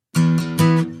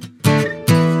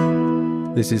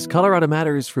This is Colorado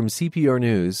Matters from CPR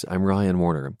News. I'm Ryan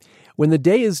Warner. When the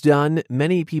day is done,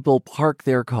 many people park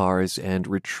their cars and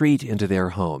retreat into their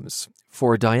homes.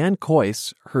 For Diane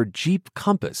Coyce, her Jeep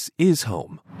Compass is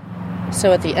home.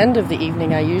 So at the end of the evening,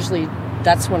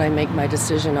 that's when I make my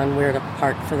decision on where to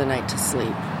park for the night to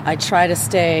sleep. I try to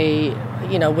stay,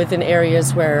 within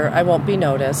areas where I won't be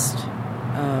noticed,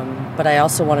 but I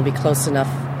also want to be close enough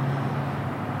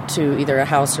to either a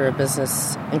house or a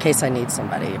business in case I need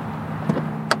somebody.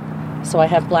 So I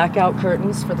have blackout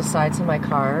curtains for the sides of my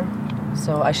car.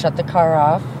 So I shut the car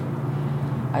off,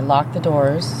 I lock the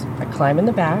doors, I climb in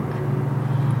the back,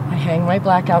 I hang my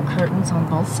blackout curtains on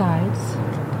both sides,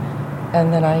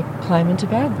 and then I climb into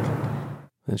bed.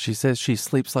 And she says she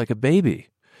sleeps like a baby.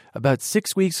 About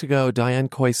 6 weeks ago, Diane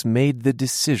Coyce made the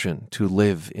decision to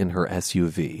live in her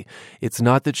SUV. It's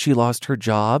not that she lost her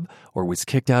job or was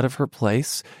kicked out of her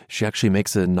place. She actually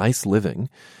makes a nice living.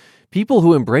 People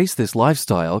who embrace this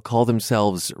lifestyle call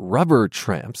themselves rubber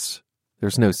tramps.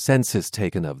 There's no census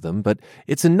taken of them, but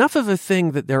it's enough of a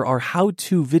thing that there are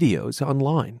how-to videos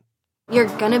online. You're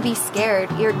going to be scared.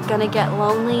 You're going to get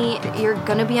lonely. You're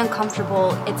going to be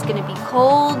uncomfortable. It's going to be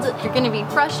cold. You're going to be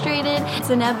frustrated. It's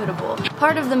inevitable.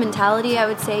 Part of the mentality, I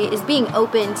would say, is being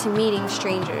open to meeting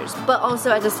strangers, but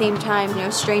also at the same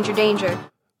time, stranger danger.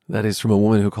 That is from a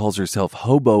woman who calls herself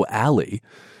Hobo Alley.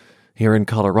 Here in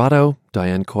Colorado,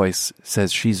 Diane Coyce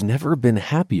says she's never been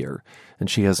happier, and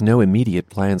she has no immediate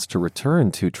plans to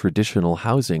return to traditional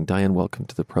housing. Diane, welcome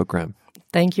to the program.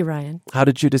 Thank you, Ryan. How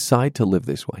did you decide to live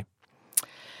this way?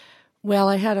 Well,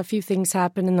 I had a few things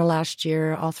happen in the last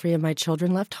year. All three of my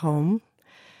children left home,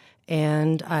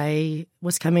 and I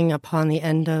was coming upon the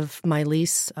end of my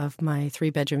lease of my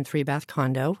 3-bedroom, 3-bath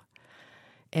condo.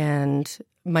 And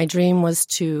my dream was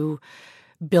to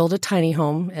build a tiny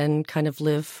home and kind of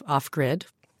live off-grid.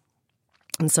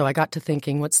 And so I got to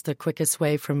thinking, what's the quickest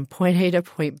way from point A to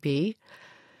point B?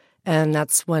 And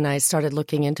that's when I started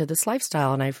looking into this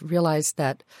lifestyle, and I realized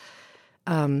that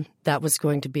that was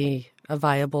going to be a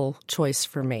viable choice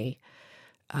for me,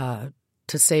 to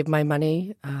save my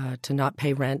money, to not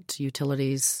pay rent,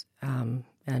 utilities,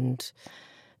 and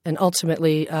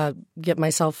ultimately get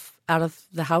myself out of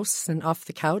the house and off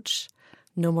the couch,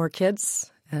 no more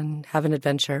kids, and have an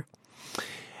adventure.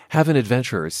 Have an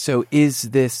adventure. So is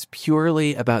this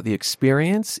purely about the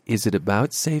experience? Is it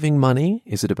about saving money?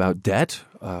 Is it about debt?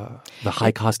 The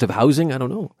high cost of housing? I don't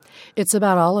know. It's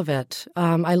about all of it.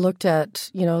 I looked at,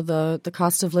 the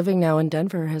cost of living now in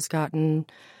Denver has gotten,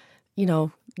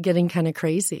 getting kind of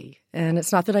crazy. And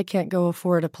it's not that I can't go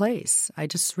afford a place. I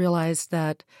just realized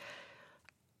that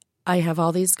I have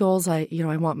all these goals. I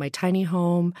want my tiny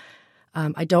home.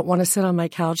 I don't want to sit on my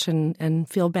couch and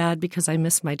feel bad because I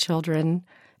miss my children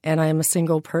and I am a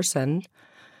single person.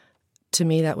 To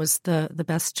me, that was the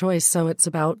best choice. So it's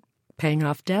about paying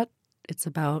off debt. It's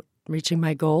about reaching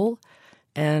my goal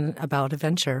and about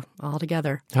adventure all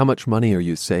together. How much money are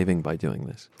you saving by doing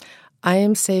this? I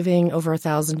am saving over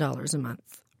 $1,000 a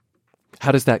month.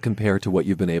 How does that compare to what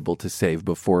you've been able to save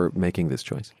before making this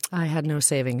choice? I had no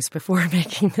savings before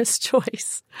making this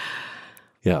choice.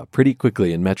 Yeah, pretty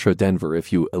quickly in Metro Denver,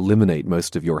 if you eliminate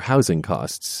most of your housing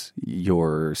costs,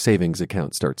 your savings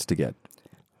account starts to get.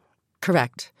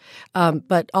 Correct.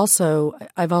 But also,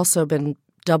 I've also been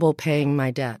double paying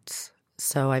my debts.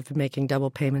 So I've been making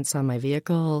double payments on my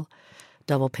vehicle,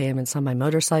 double payments on my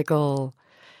motorcycle.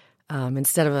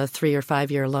 Instead of a 3 or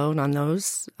 5 year loan on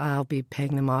those, I'll be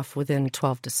paying them off within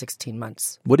 12 to 16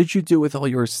 months. What did you do with all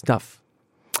your stuff?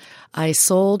 I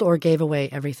sold or gave away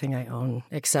everything I own,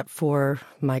 except for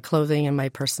my clothing and my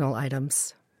personal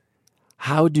items.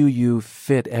 How do you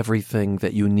fit everything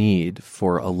that you need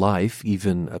for a life,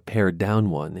 even a pared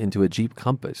down one, into a Jeep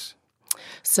Compass?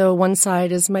 So one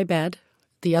side is my bed.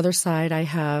 The other side I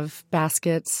have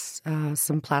baskets,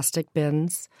 some plastic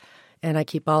bins, and I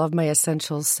keep all of my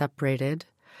essentials separated.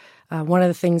 One of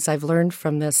the things I've learned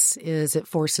from this is it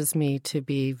forces me to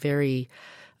be very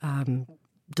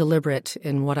deliberate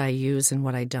in what I use and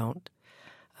what I don't.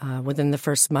 Within the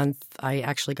first month, I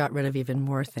actually got rid of even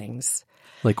more things.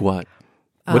 Like what?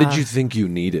 What did you think you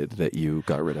needed that you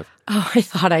got rid of? Oh, I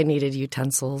thought I needed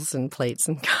utensils and plates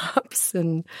and cups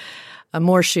and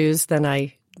more shoes than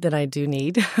I do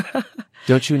need.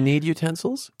 Don't you need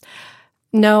utensils?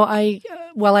 No, I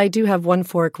do have 1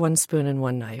 fork, 1 spoon, and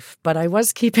 1 knife, but I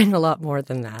was keeping a lot more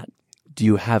than that. Do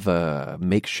you have a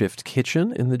makeshift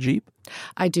kitchen in the Jeep?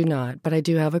 I do not, but I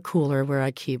do have a cooler where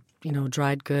I keep,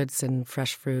 dried goods and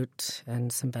fresh fruit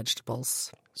and some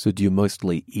vegetables. So do you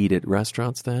mostly eat at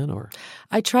restaurants then, or?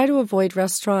 I try to avoid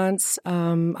restaurants.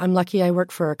 I'm lucky I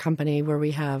work for a company where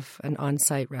we have an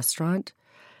on-site restaurant.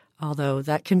 although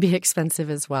that can be expensive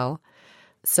as well.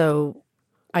 So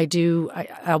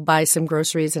I'll buy some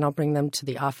groceries and I'll bring them to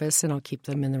the office and I'll keep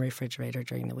them in the refrigerator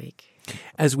during the week.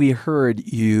 As we heard,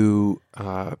 you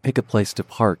pick a place to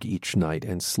park each night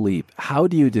and sleep. How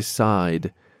do you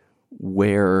decide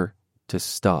where to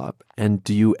stop? And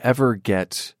do you ever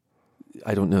get,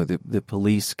 I don't know, the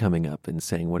police coming up and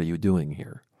saying, what are you doing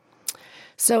here?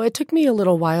 So it took me a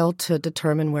little while to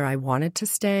determine where I wanted to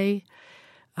stay.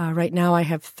 Right now I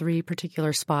have 3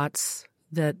 particular spots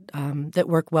that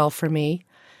work well for me.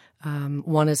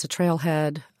 One is a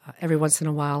trailhead. Every once in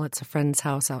a while it's a friend's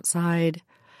house outside.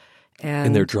 And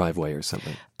in their driveway or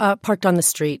something? Parked on the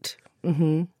street.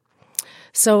 Mm-hmm.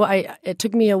 So it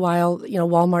took me a while.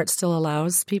 Walmart still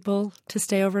allows people to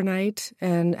stay overnight.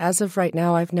 And as of right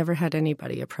now, I've never had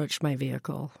anybody approach my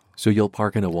vehicle. So you'll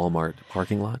park in a Walmart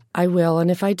parking lot? I will. And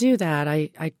if I do that,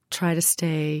 I try to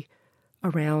stay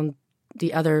around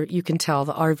the other, you can tell,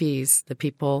 the RVs, the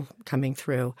people coming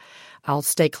through. I'll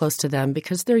stay close to them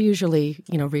because they're usually,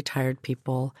 retired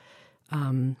people.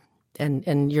 And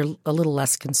you're a little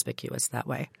less conspicuous that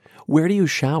way. Where do you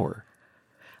shower?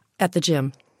 At the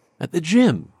gym. At the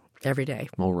gym? Every day.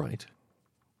 All right.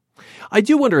 I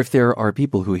do wonder if there are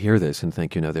people who hear this and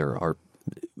think, there are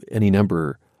any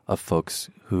number of folks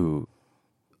who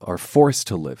are forced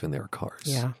to live in their cars.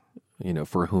 Yeah.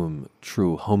 For whom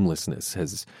true homelessness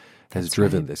has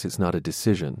driven this. It's not a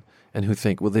decision. And who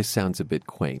think, well, this sounds a bit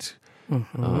quaint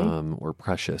or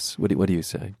precious. What do you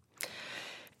say?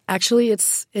 Actually,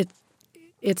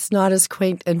 it's not as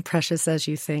quaint and precious as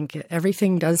you think.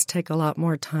 Everything does take a lot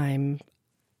more time.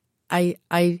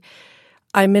 I'm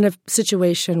in a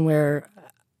situation where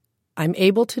I'm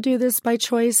able to do this by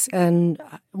choice, and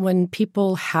when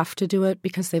people have to do it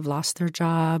because they've lost their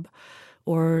job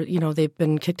or, they've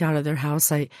been kicked out of their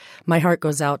house, my heart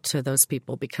goes out to those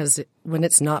people because when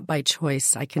it's not by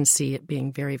choice, I can see it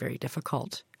being very, very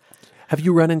difficult. Have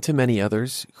you run into many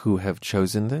others who have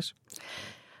chosen this?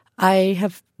 I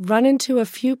have run into a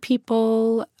few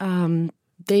people.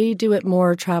 They do it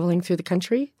more traveling through the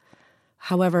country.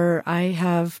 However, I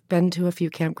have been to a few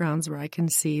campgrounds where I can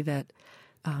see that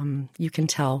you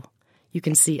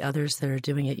can see others that are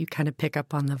doing it. You kind of pick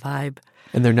up on the vibe.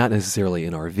 And they're not necessarily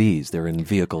in RVs. They're in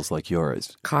vehicles like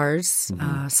yours. Cars,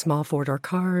 small 4-door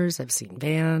cars. I've seen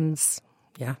vans.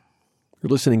 Yeah. You're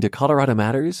listening to Colorado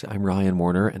Matters. I'm Ryan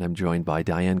Warner, and I'm joined by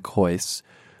Diane Kois,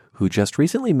 who just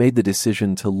recently made the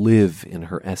decision to live in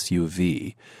her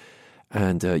SUV.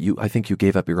 And I think you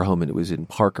gave up your home, and it was in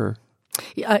Parker.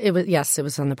 Yeah, it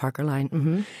was on the Parker line.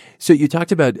 Mm-hmm. So you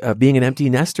talked about being an empty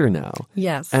nester now.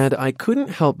 Yes. And I couldn't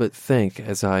help but think,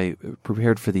 as I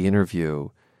prepared for the interview,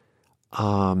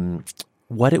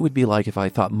 what it would be like if I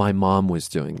thought my mom was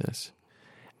doing this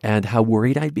and how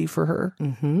worried I'd be for her.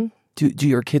 Mm-hmm. Do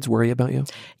your kids worry about you?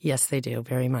 Yes, they do,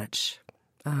 very much.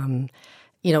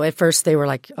 At first they were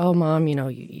like, oh, Mom,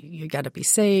 you got to be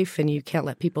safe and you can't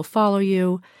let people follow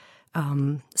you.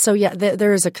 So,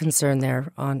 there is a concern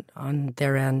there on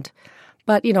their end.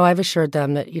 But, I've assured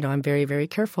them that, I'm very, very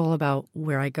careful about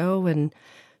where I go. And,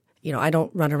 I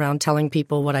don't run around telling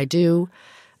people what I do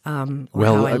or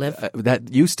how I live.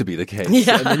 That used to be the case.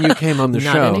 Yeah. And then you came on the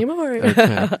show. Not anymore.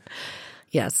 Okay.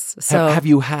 Yes. So have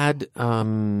you had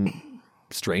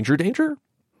stranger danger?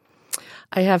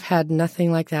 I have had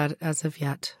nothing like that as of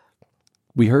yet.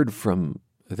 We heard from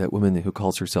that woman who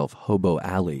calls herself Hobo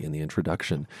Alley in the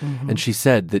introduction. Mm-hmm. And she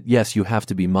said that, yes, you have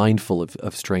to be mindful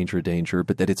of stranger danger,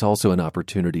 but that it's also an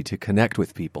opportunity to connect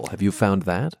with people. Have you found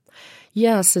that?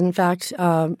 Yes. In fact,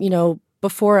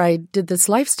 before I did this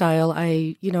lifestyle,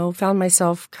 I, found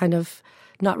myself kind of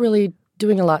not really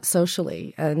doing a lot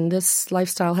socially. And this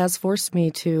lifestyle has forced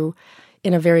me to,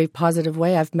 in a very positive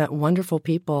way. I've met wonderful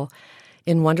people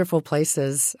in wonderful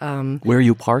places. Where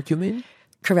you park, you mean?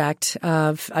 Correct.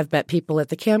 I've met people at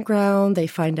the campground. They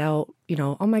find out,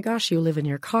 oh my gosh, you live in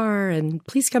your car, and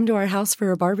please come to our house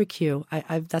for a barbecue.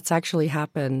 That's actually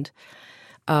happened.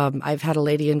 I've had a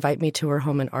lady invite me to her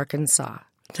home in Arkansas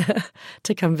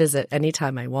to come visit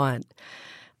anytime I want.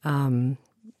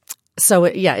 So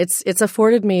it's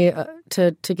afforded me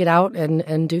to get out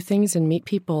and do things and meet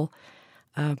people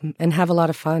and have a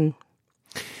lot of fun.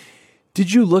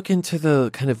 Did you look into the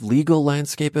kind of legal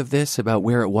landscape of this, about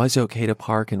where it was okay to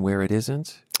park and where it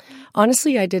isn't?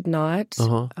 Honestly, I did not,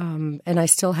 and I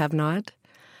still have not.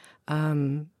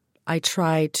 I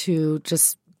try to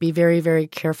just be very, very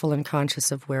careful and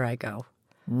conscious of where I go.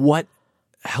 What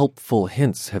helpful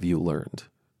hints have you learned?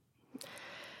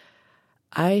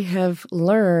 I have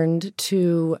learned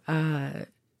to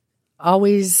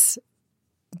always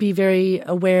be very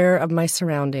aware of my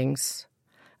surroundings.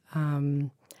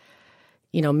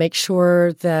 make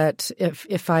sure that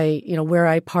if I, where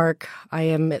I park, I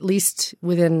am at least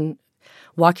within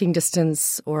walking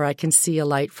distance, or I can see a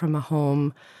light from a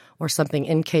home or something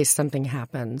in case something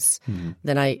happens. Mm-hmm.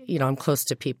 Then I'm close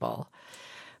to people.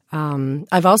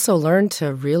 I've also learned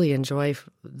to really enjoy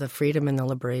the freedom and the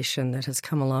liberation that has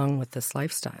come along with this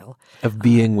lifestyle. Of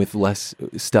being with less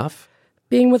stuff?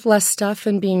 Being with less stuff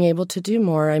and being able to do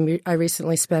more. I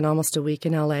recently spent almost a week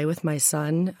in L.A. with my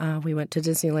son. We went to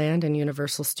Disneyland and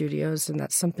Universal Studios, and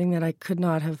that's something that I could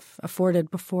not have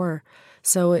afforded before.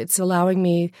 So it's allowing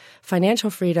me financial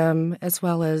freedom as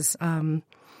well as,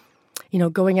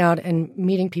 going out and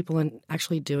meeting people and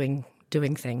actually doing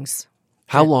things.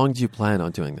 How long do you plan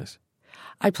on doing this?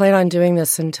 I plan on doing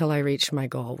this until I reach my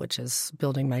goal, which is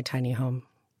building my tiny home.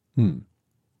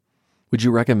 Would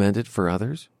you recommend it for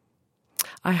others?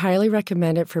 I highly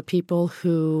recommend it for people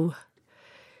who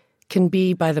can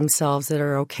be by themselves, that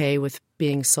are okay with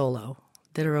being solo,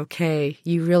 that are okay.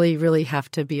 You really, really have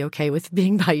to be okay with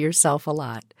being by yourself a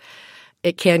lot.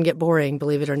 It can get boring,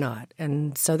 believe it or not.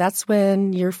 And so that's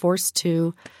when you're forced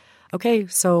to, okay,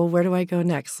 so where do I go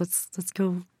next? Let's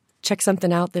go check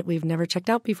something out that we've never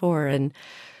checked out before. And,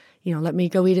 let me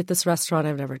go eat at this restaurant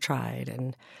I've never tried.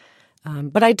 And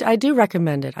but I do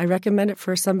recommend it. I recommend it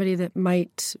for somebody that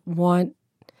might want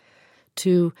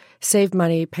to save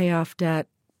money, pay off debt.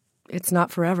 It's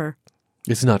not forever.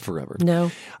 It's not forever.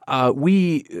 No.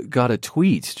 We got a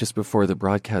tweet just before the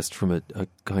broadcast from a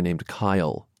guy named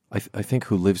Kyle, I think,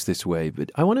 who lives this way.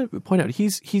 But I want to point out,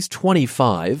 he's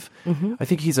 25. Mm-hmm. I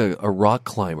think he's a rock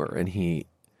climber, and he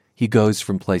goes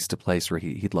from place to place where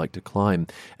he'd like to climb.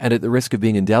 And at the risk of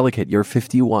being indelicate, you're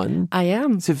 51. I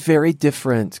am. It's a very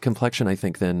different complexion, I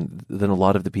think, than a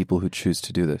lot of the people who choose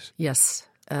to do this. Yes.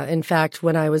 In fact,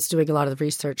 when I was doing a lot of the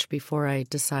research before I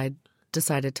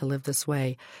decided to live this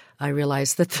way, I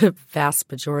realized that the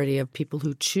vast majority of people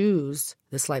who choose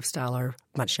this lifestyle are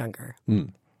much younger.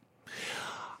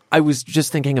 I was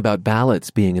just thinking about ballots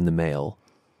being in the mail.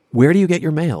 Where do you get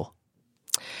your mail?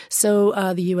 So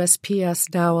the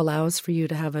USPS now allows for you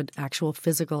to have an actual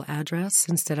physical address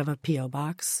instead of a P.O.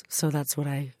 box. So that's what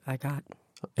I got.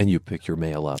 And you pick your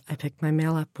mail up? I pick my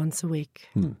mail up once a week.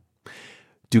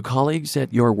 Do colleagues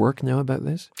at your work know about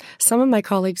this? Some of my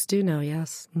colleagues do know,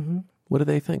 yes. Mm-hmm. What do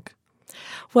they think?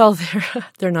 Well,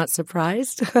 they're not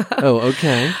surprised. Oh,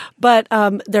 okay. But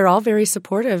they're all very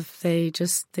supportive. They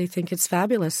think it's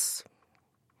fabulous.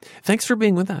 Thanks for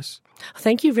being with us.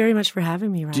 Thank you very much for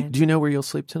having me, Ryan. Do you know where you'll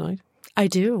sleep tonight? I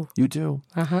do. You do?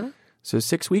 Uh-huh. So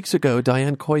 6 weeks ago,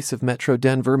 Diane Coyce of Metro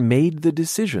Denver made the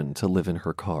decision to live in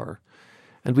her car.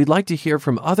 And we'd like to hear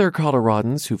from other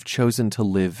Coloradans who've chosen to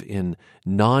live in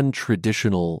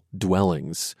non-traditional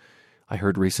dwellings. I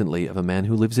heard recently of a man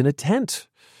who lives in a tent.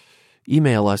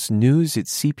 Email us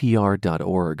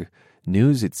news@cpr.org,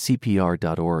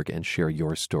 news@cpr.org, and share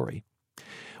your story.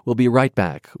 We'll be right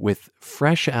back with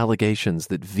fresh allegations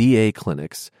that VA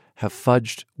clinics have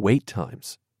fudged wait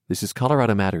times. This is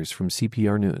Colorado Matters from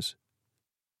CPR News.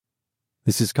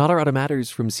 This is Colorado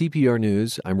Matters from CPR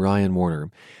News. I'm Ryan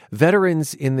Warner.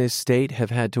 Veterans in this state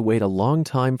have had to wait a long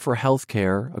time for health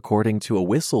care, according to a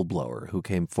whistleblower who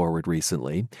came forward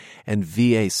recently. And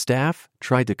VA staff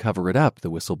tried to cover it up,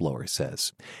 the whistleblower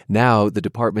says. Now, the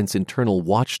department's internal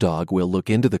watchdog will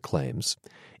look into the claims.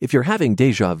 If you're having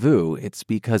déjà vu, it's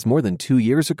because more than 2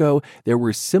 years ago, there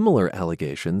were similar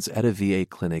allegations at a VA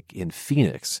clinic in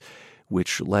Phoenix,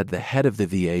 which led the head of the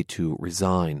VA to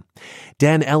resign.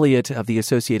 Dan Elliott of the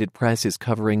Associated Press is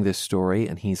covering this story,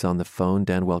 and he's on the phone.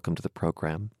 Dan, welcome to the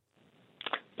program.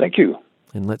 Thank you.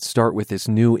 And let's start with this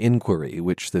new inquiry,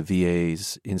 which the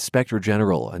VA's Inspector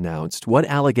General announced. What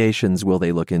allegations will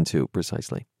they look into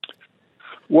precisely?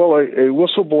 Well, a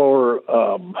whistleblower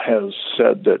has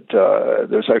said that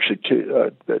there's actually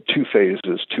two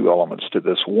phases, two elements to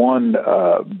this. One,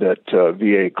 that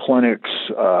VA clinics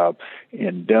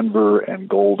in Denver and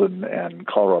Golden and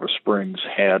Colorado Springs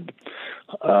had,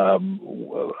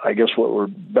 I guess what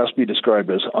would best be described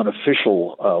as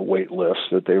unofficial wait lists,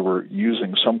 that they were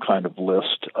using some kind of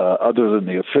list other than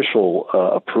the official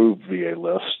approved VA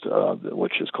list,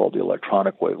 which is called the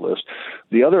electronic wait list.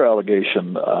 The other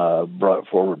allegation brought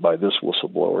forward by this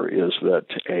whistleblower is that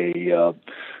a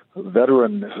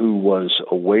veteran who was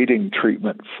awaiting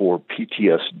treatment for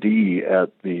PTSD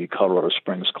at the Colorado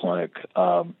Springs clinic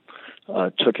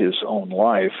took his own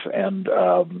life, and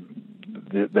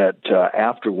that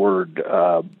afterward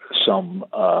some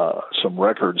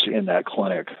records in that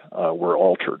clinic were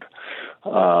altered.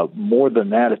 More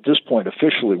than that, at this point,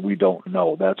 officially, we don't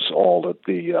know. That's all that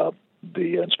the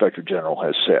Inspector General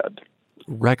has said.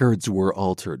 records were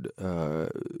altered.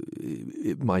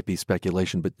 It might be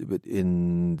speculation, but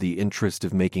in the interest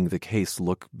of making the case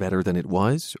look better than it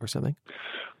was, or something?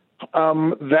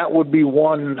 That would be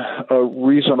one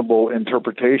reasonable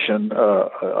interpretation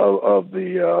of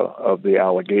the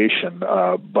allegation.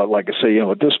 But like I say,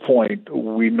 at this point,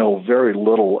 we know very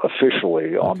little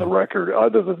officially on the record,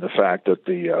 other than the fact that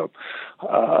the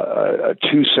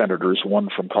two senators, one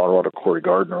from Colorado, Cory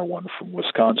Gardner, one from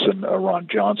Wisconsin, Ron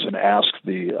Johnson, asked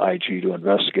the IG to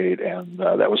investigate, and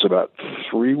that was about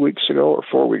 3 weeks ago or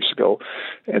 4 weeks ago.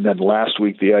 And then last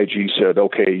week, the IG said,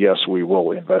 "Okay, yes, we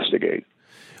will investigate."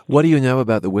 What do you know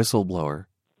about the whistleblower?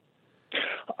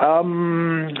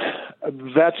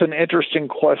 That's an interesting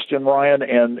question, Ryan,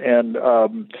 and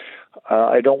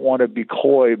I don't want to be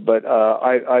coy, but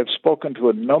I've spoken to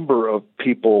a number of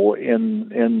people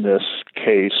in this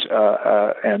case,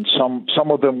 and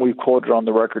some of them we've quoted on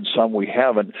the record, some we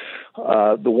haven't.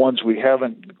 The ones we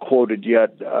haven't quoted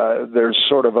yet, there's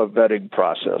sort of a vetting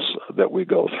process that we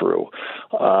go through,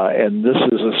 and this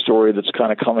is a story that's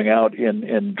kind of coming out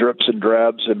in drips and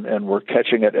drabs, and we're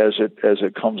catching it as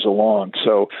it comes along.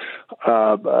 So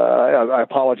I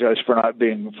apologize for not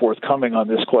being forthcoming on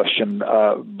this question,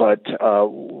 but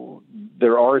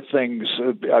there are things,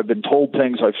 I've been told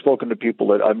things, I've spoken to people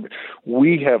that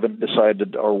we haven't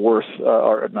decided are worth,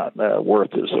 or not,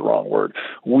 worth is the wrong word.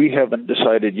 We haven't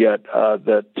decided yet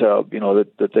that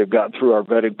they've gotten through our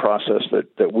vetting process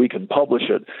that we can publish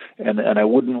it. And I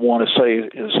wouldn't want to say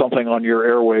something on your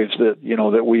airwaves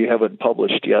that we haven't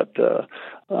published yet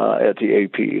at the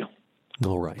AP.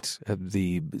 All right.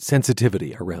 The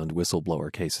sensitivity around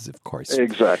whistleblower cases, of course.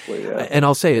 Exactly. Yeah. And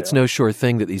I'll say it's no sure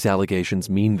thing that these allegations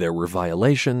mean there were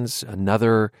violations.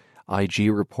 Another IG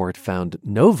report found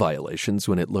no violations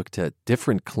when it looked at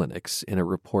different clinics in a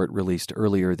report released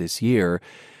earlier this year.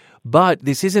 But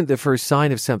this isn't the first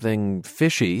sign of something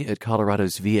fishy at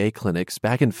Colorado's VA clinics.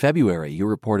 Back in February, you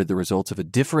reported the results of a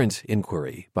different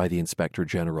inquiry by the Inspector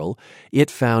General. It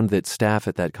found that staff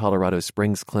at that Colorado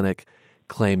Springs clinic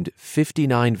claimed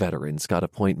 59 veterans got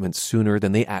appointments sooner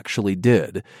than they actually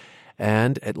did,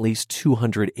 and at least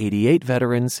 288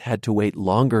 veterans had to wait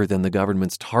longer than the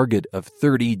government's target of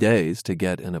 30 days to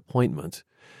get an appointment.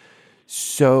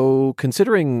 So,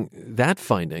 considering that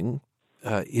finding,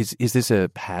 is this a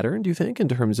pattern, do you think, in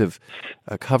terms of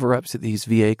cover-ups at these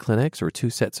VA clinics or two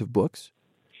sets of books?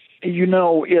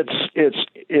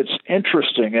 It's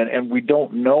interesting, and we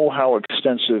don't know how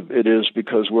extensive it is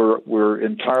because we're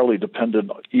entirely dependent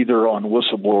either on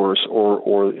whistleblowers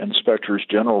or inspectors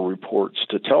general reports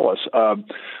to tell us.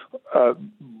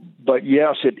 But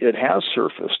yes, it has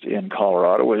surfaced in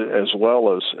Colorado as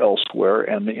well as elsewhere.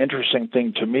 And the interesting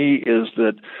thing to me is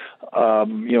that,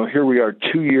 here we are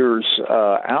 2 years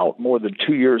out, more than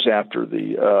 2 years after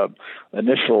the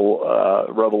initial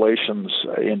revelations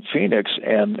in Phoenix,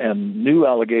 and new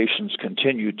allegations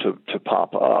continue to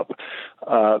pop up.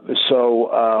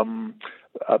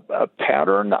 A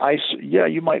pattern,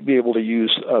 you might be able to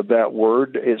use that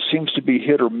word. It seems to be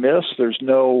hit or miss. There's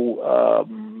no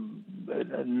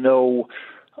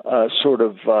sort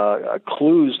of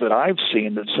clues that I've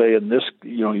seen that say in this,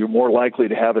 you're more likely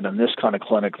to have it in this kind of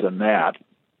clinic than that.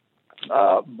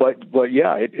 But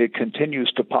yeah, it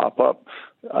continues to pop up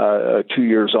 2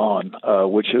 years on,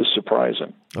 which is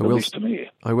surprising, at least to me.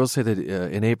 I will say that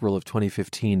in April of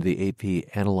 2015, the AP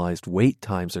analyzed wait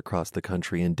times across the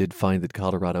country and did find that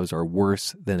Colorado's are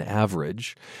worse than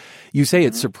average. You say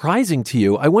it's surprising to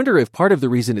you. I wonder if part of the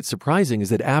reason it's surprising is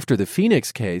that after the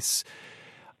Phoenix case,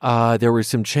 there were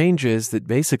some changes that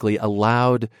basically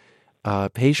allowed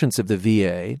patients of the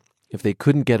VA, if they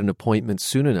couldn't get an appointment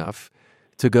soon enough,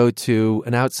 to go to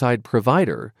an outside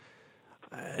provider.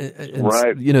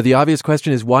 Right. The obvious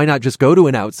question is, why not just go to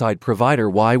an outside provider?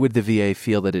 Why would the VA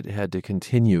feel that it had to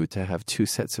continue to have two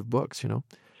sets of books, There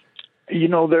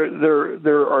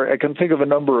are, I can think of a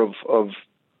number of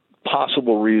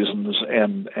possible reasons,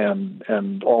 and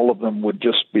all of them would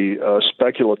just be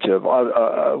speculative.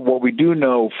 What we do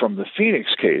know from the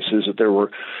Phoenix case is that there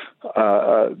were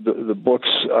the books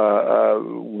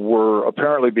were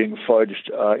apparently being fudged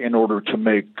in order to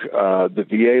make the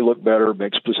VA look better,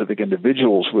 make specific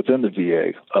individuals within the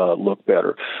VA look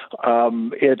better.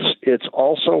 It's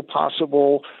also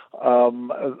possible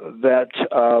that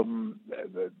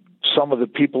some of the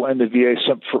people in the VA,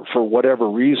 for whatever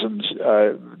reasons,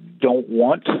 don't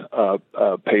want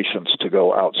patients to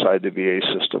go outside the VA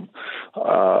system.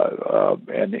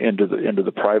 and into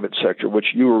the private sector, which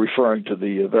you were referring to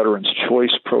the Veterans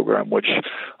Choice Program, which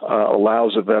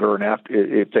allows a veteran,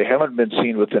 if they haven't been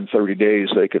seen within 30 days,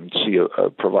 they can see a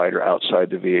provider outside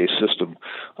the VA system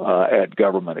at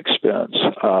government expense.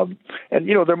 And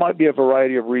there might be a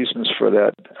variety of reasons for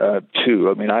that too.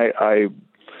 I mean,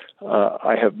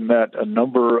 I have met a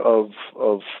number of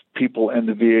people in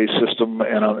the VA system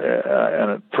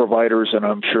and providers, and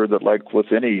I'm sure that, like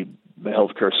with any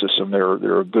healthcare system,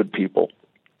 there are good people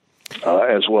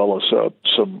as well as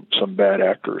some bad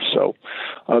actors. So,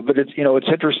 but it's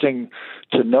interesting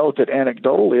to note that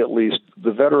anecdotally, at least,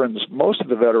 most of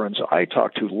the veterans I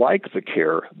talk to like the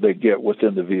care they get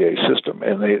within the VA system,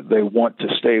 and they want to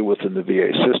stay within the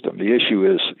VA system. The issue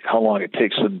is how long it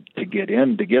takes them to get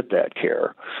that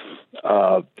care.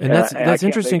 And that's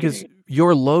interesting because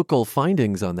your local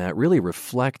findings on that really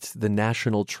reflect the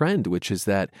national trend, which is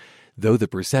that though the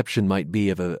perception might be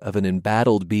of an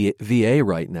embattled VA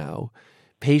right now,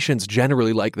 patients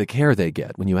generally like the care they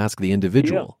get when you ask the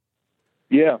individual.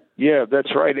 Yeah,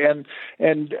 that's right. And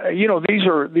these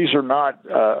are not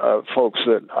folks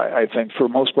that I think for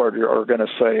the most part are going to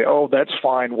say, "Oh, that's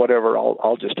fine, whatever.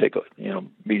 I'll just take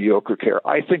mediocre care."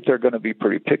 I think they're going to be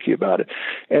pretty picky about it,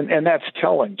 and that's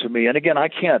telling to me. And again, I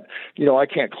can't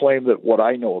claim that what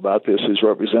I know about this is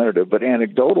representative, but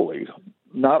anecdotally,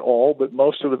 not all, but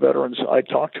most of the veterans I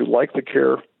talk to like the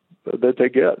care that they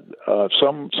get.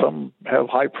 Some have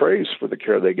high praise for the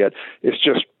care they get. It's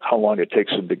just how long it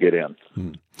takes them to get in.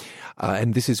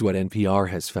 And this is what NPR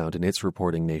has found in its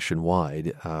reporting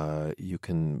nationwide. You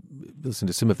can listen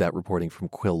to some of that reporting from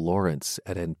Quill Lawrence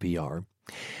at NPR.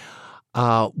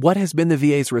 What has been the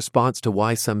VA's response to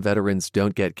why some veterans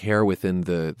don't get care within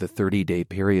the 30-day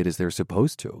period as they're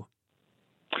supposed to?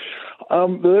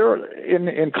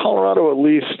 In Colorado, at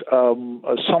least,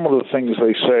 some of the things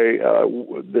they say,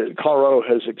 that Colorado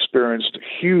has experienced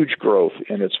huge growth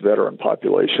in its veteran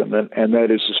population, and that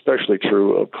is especially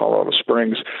true of Colorado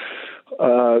Springs.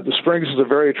 The Springs is a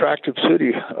very attractive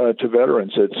city to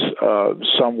veterans. It's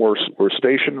some were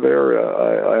stationed there.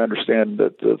 I understand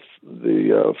that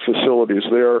the facilities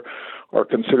there are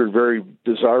considered very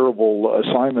desirable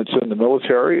assignments in the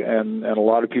military, and a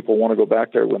lot of people want to go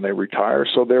back there when they retire.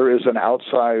 So there is an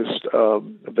outsized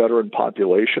veteran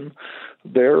population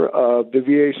there. The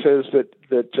VA says that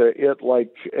it,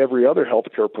 like every other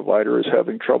healthcare provider, is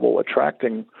having trouble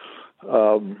attracting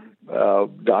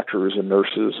doctors and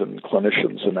nurses and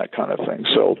clinicians and that kind of thing.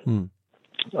 So,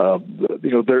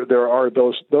 there are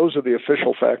those are the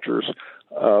official factors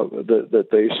that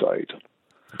they cite.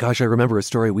 Gosh, I remember a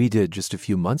story we did just a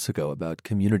few months ago about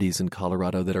communities in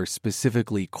Colorado that are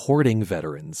specifically courting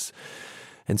veterans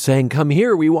and saying, "Come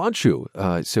here, we want you."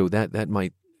 So that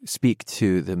might speak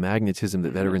to the magnetism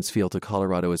that veterans feel to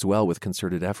Colorado as well with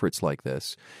concerted efforts like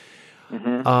this.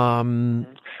 Mm-hmm.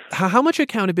 How much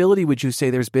accountability would you say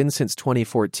there's been since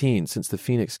 2014, since the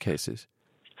Phoenix cases?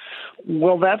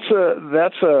 Well, that's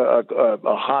a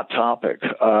hot topic,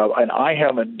 and I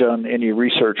haven't done any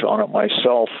research on it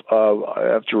myself. I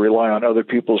have to rely on other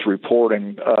people's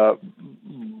reporting,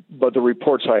 but the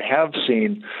reports I have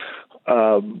seen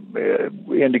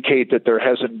indicate that there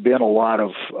hasn't been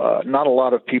not a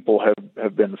lot of people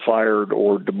have been fired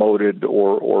or demoted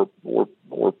or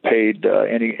paid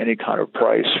any kind of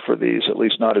price for these, at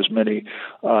least not as many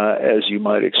as you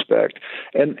might expect.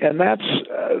 And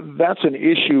that's an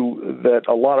issue that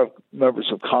a lot of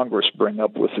members of Congress bring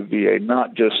up with the VA,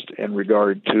 not just in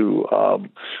regard to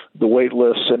the wait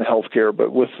lists in healthcare,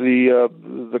 but with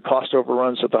the cost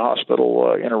overruns at the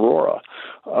hospital in Aurora.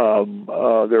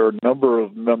 There are a number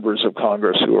of members of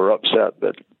Congress who are upset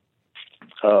that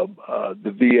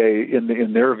the VA,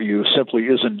 in their view, simply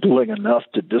isn't doing enough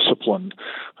to discipline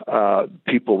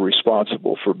people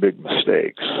responsible for big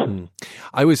mistakes.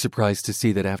 I was surprised to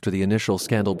see that after the initial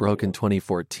scandal broke in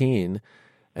 2014,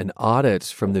 an audit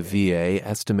from the VA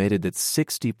estimated that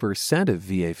 60% of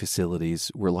VA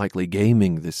facilities were likely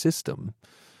gaming the system.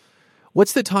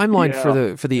 What's the timeline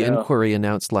for the inquiry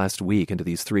announced last week into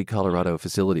these 3 Colorado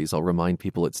facilities? I'll remind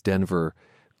people it's Denver,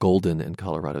 Golden, and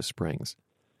Colorado Springs.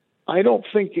 I don't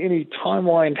think any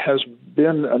timeline has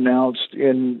been announced.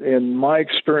 In my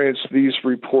experience, these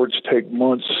reports take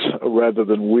months rather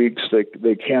than weeks.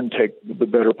 They can take the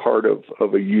better part of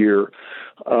a year.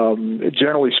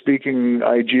 Generally speaking,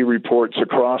 IG reports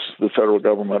across the federal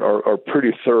government are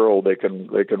pretty thorough. They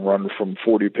can run from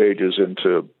 40 pages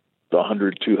into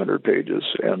 100, 200 pages,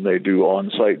 and they do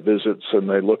on-site visits, and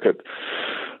they look at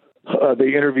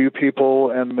they interview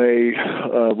people, and they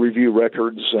review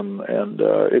records, and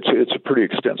it's a pretty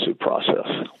extensive process.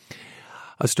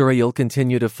 A story you'll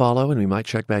continue to follow, and we might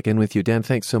check back in with you. Dan,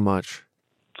 thanks so much.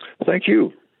 Thank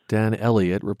you. Dan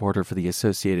Elliott, reporter for the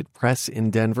Associated Press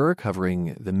in Denver,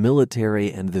 covering the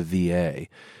military and the VA.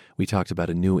 We talked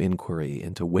about a new inquiry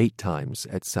into wait times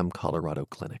at some Colorado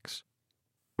clinics.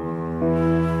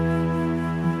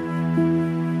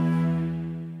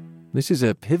 This is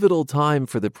a pivotal time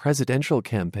for the presidential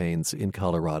campaigns in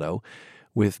Colorado.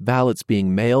 With ballots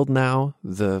being mailed now,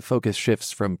 the focus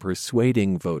shifts from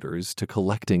persuading voters to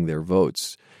collecting their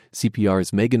votes.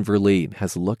 CPR's Megan Verleen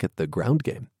has a look at the ground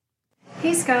game.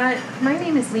 Hey Scott, my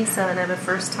name is Lisa and I'm a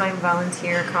first-time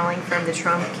volunteer calling from the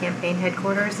Trump campaign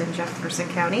headquarters in Jefferson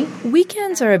County.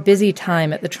 Weekends are a busy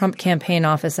time at the Trump campaign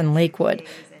office in Lakewood.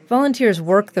 Volunteers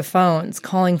work the phones,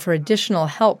 calling for additional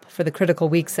help for the critical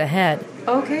weeks ahead.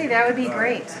 Okay, that would be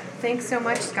great. Thanks so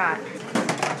much, Scott.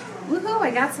 Woohoo,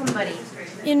 I got somebody.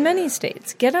 In many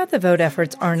states, get-out-the-vote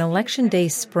efforts are an election day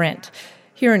sprint.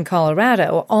 Here in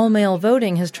Colorado, all-mail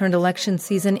voting has turned election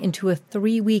season into a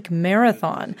 3-week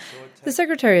marathon. The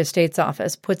Secretary of State's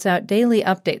office puts out daily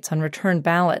updates on returned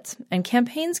ballots, and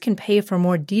campaigns can pay for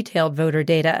more detailed voter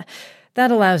data. That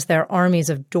allows their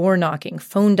armies of door-knocking,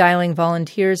 phone-dialing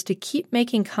volunteers to keep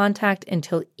making contact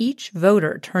until each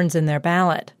voter turns in their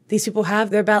ballot. These people have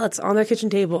their ballots on their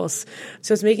kitchen tables,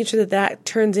 so it's making sure that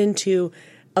turns into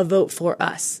a vote for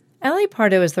us. Allie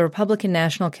Pardo is the Republican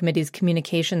National Committee's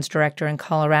communications director in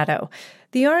Colorado.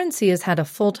 The RNC has had a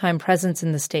full-time presence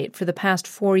in the state for the past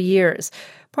 4 years.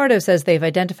 Pardo says they've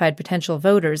identified potential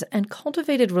voters and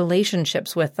cultivated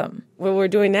relationships with them. What we're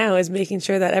doing now is making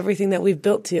sure that everything that we've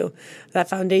built to, that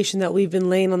foundation that we've been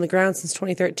laying on the ground since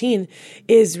 2013,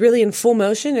 is really in full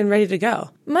motion and ready to go.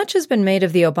 Much has been made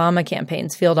of the Obama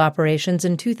campaign's field operations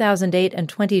in 2008 and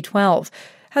 2012.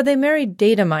 How they married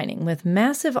data mining with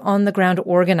massive on-the-ground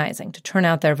organizing to turn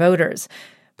out their voters.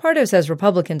 Pardo says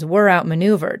Republicans were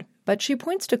outmaneuvered, but she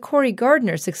points to Cory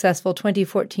Gardner's successful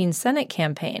 2014 Senate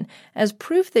campaign as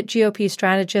proof that GOP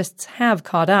strategists have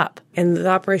caught up. And the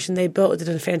operation they built did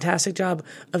a fantastic job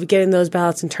of getting those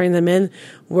ballots and turning them in.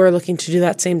 We're looking to do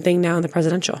that same thing now in the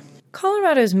presidential.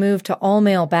 Colorado's move to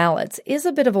all-mail ballots is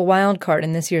a bit of a wild card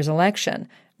in this year's election.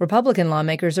 Republican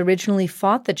lawmakers originally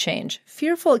fought the change,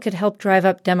 fearful it could help drive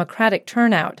up Democratic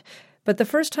turnout. But the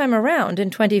first time around,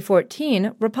 in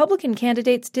 2014, Republican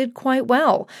candidates did quite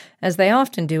well, as they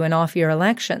often do in off-year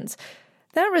elections.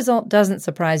 That result doesn't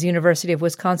surprise University of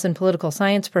Wisconsin political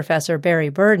science professor Barry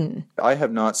Burden. I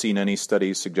have not seen any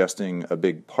studies suggesting a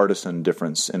big partisan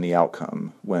difference in the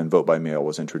outcome when vote-by-mail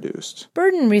was introduced.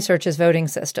 Burden researches voting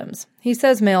systems. He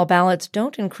says mail ballots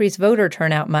don't increase voter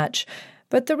turnout much.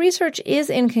 But the research is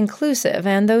inconclusive,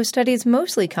 and those studies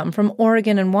mostly come from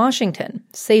Oregon and Washington,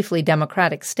 safely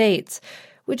Democratic states,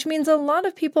 which means a lot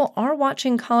of people are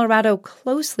watching Colorado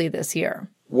closely this year.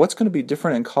 What's going to be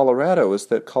different in Colorado is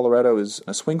that Colorado is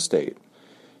a swing state.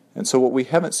 And so what we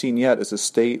haven't seen yet is a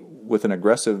state with an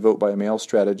aggressive vote-by-mail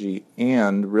strategy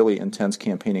and really intense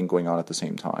campaigning going on at the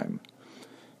same time.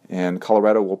 And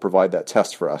Colorado will provide that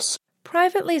test for us.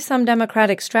 Privately, some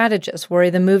Democratic strategists worry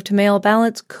the move to mail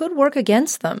ballots could work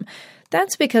against them.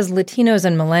 That's because Latinos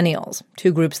and millennials,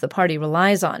 two groups the party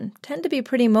relies on, tend to be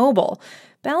pretty mobile.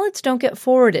 Ballots don't get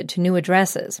forwarded to new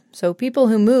addresses, so people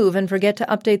who move and forget to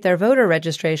update their voter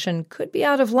registration could be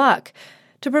out of luck.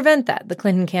 To prevent that, the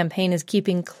Clinton campaign is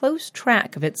keeping close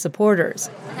track of its supporters.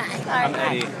 Hi, I'm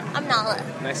Eddie. I'm Nala.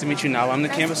 Nice to meet you, Nala. I'm the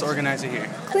campus organizer here.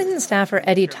 Clinton staffer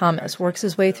Eddie Thomas works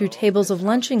his way through tables of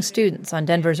lunching students on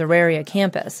Denver's Auraria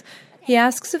campus. He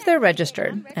asks if they're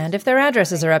registered and if their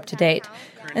addresses are up to date.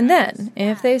 And then,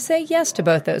 if they say yes to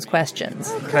both those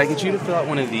questions. Can I get you to fill out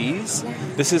one of these?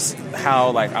 This is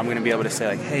how, I'm going to be able to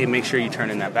say, hey, make sure you turn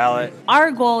in that ballot.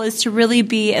 Our goal is to really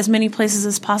be as many places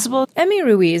as possible. Emmy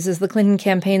Ruiz is the Clinton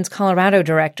campaign's Colorado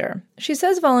director. She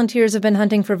says volunteers have been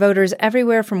hunting for voters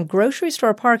everywhere from grocery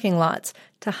store parking lots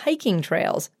to hiking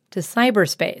trails to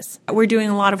cyberspace. We're doing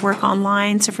a lot of work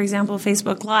online. So, for example,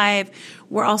 Facebook Live.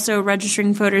 We're also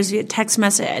registering voters via text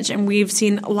message, and we've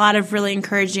seen a lot of really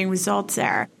encouraging results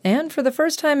there. And for the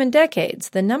first time in decades,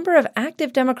 the number of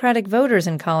active Democratic voters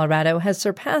in Colorado has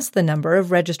surpassed the number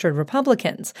of registered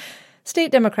Republicans.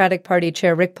 State Democratic Party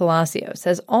Chair Rick Palacio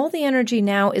says all the energy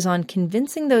now is on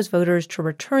convincing those voters to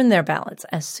return their ballots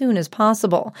as soon as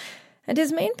possible. And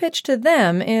his main pitch to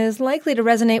them is likely to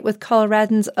resonate with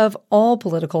Coloradans of all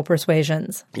political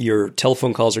persuasions. Your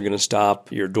telephone calls are going to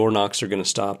stop, your door knocks are going to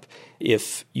stop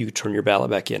if you turn your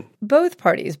ballot back in. Both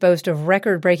parties boast of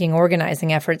record-breaking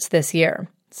organizing efforts this year.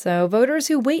 So voters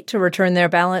who wait to return their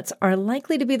ballots are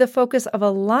likely to be the focus of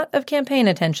a lot of campaign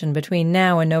attention between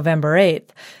now and November 8th.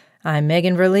 I'm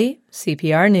Megan Verlee,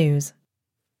 CPR News.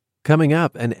 Coming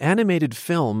up, an animated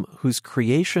film whose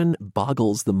creation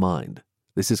boggles the mind.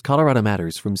 This is Colorado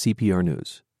Matters from CPR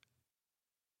News.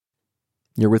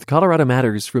 You're with Colorado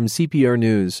Matters from CPR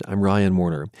News. I'm Ryan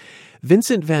Warner.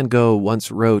 Vincent van Gogh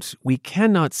once wrote, "We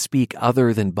cannot speak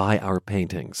other than by our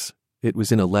paintings." It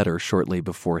was in a letter shortly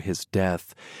before his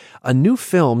death. A new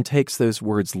film takes those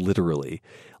words literally.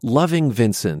 Loving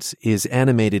Vincent is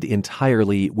animated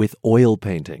entirely with oil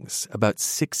paintings, about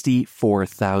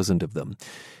 64,000 of them.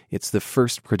 It's the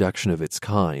first production of its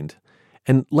kind.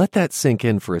 And let that sink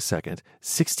in for a second.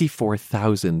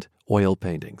 64,000 oil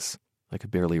paintings. I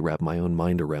could barely wrap my own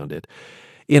mind around it.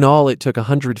 In all, it took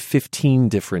 115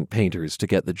 different painters to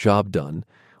get the job done.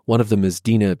 One of them is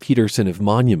Dina Peterson of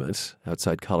Monument,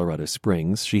 outside Colorado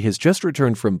Springs. She has just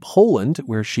returned from Poland,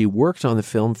 where she worked on the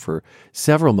film for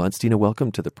several months. Dina,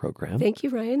 welcome to the program. Thank you,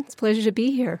 Ryan. It's a pleasure to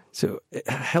be here. So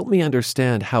help me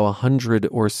understand how 100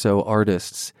 or so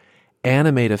artists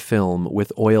animate a film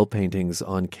with oil paintings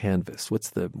on canvas. What's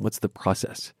the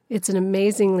process? It's an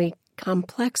amazingly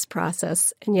complex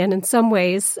process, and yet in some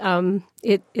ways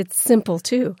it's simple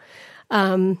too.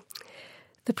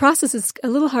 The process is a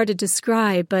little hard to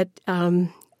describe, but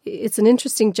it's an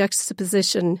interesting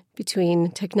juxtaposition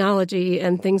between technology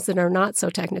and things that are not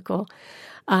so technical.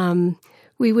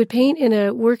 We would paint in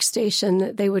a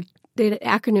workstation. They had an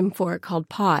acronym for it called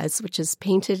PAWS, which is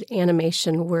Painted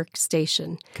Animation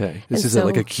Workstation. Okay. This is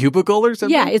like a cubicle or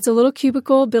something? Yeah, it's a little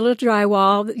cubicle built of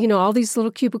drywall. You know, all these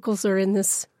little cubicles are in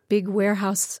this big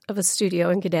warehouse of a studio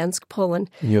in Gdansk, Poland.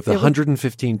 And you have the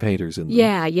 115 painters in them.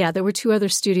 Yeah. There were two other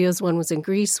studios. One was in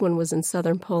Greece, one was in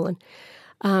southern Poland.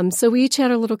 So we each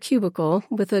had a little cubicle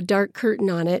with a dark curtain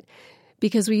on it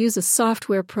because we use a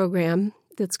software program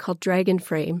that's called Dragon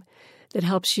Frame that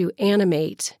helps you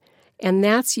animate. And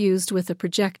that's used with a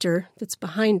projector that's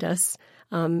behind us,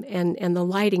 and the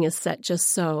lighting is set just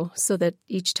so that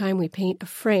each time we paint a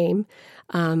frame,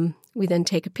 we then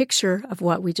take a picture of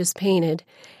what we just painted,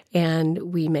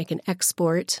 and we make an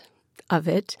export of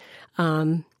it.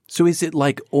 So is it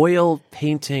like oil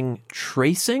painting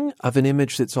tracing of an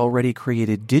image that's already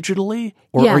created digitally?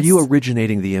 Or Yes. Are you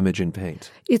originating the image in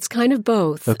paint? It's kind of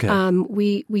both. Okay.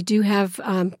 We do have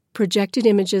projected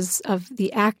images of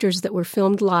the actors that were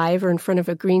filmed live or in front of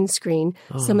a green screen.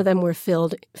 Oh. Some of them were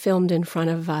filmed in front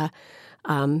of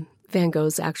Van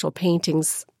Gogh's actual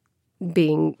paintings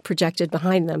being projected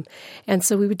behind them. And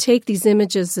so we would take these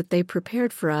images that they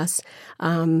prepared for us.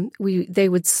 They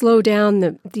would slow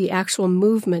down the actual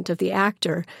movement of the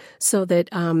actor so that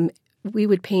we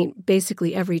would paint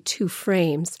basically every 2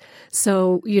 frames.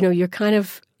 So, you know, you're kind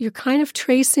of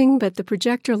tracing, but the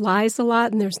projector lies a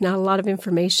lot and there's not a lot of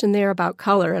information there about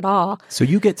color at all. So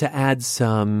you get to add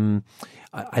some,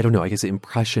 I don't know, I guess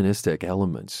impressionistic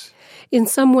elements. In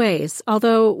some ways,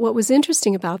 although what was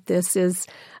interesting about this is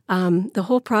the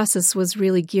whole process was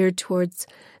really geared towards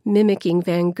mimicking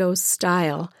Van Gogh's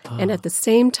style and at the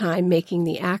same time making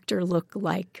the actor look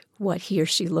like what he or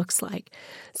she looks like.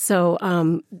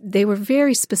 So they were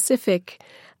very specific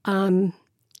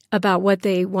about what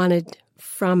they wanted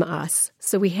from us.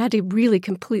 So we had to really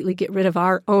completely get rid of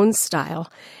our own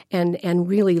style and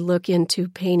really look into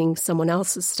painting someone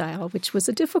else's style, which was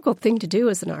a difficult thing to do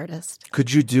as an artist.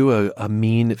 Could you do a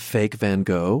mean fake Van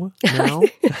Gogh now?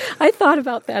 I thought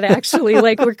about that actually,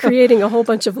 like we're creating a whole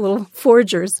bunch of little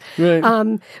forgers.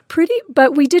 Right.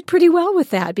 But we did pretty well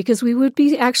with that because we would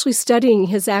be actually studying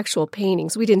his actual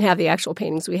paintings. We didn't have the actual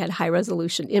paintings. We had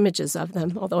high-resolution images of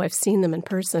them, although I've seen them in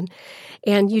person.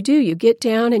 And you get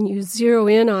down and you zero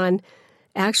in on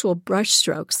actual brush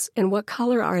strokes and what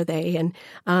color are they. And,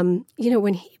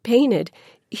 when he painted,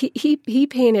 he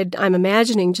painted, I'm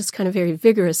imagining, just kind of very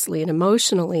vigorously and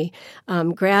emotionally,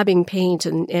 grabbing paint.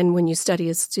 And when you study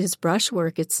his brush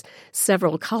work, it's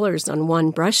several colors on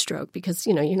one brush stroke because,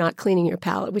 you're not cleaning your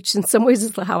palette, which in some ways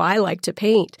is how I like to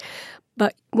paint.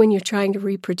 But when you're trying to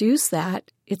reproduce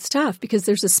that, it's tough because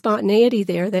there's a spontaneity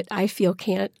there that I feel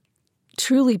can't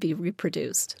truly be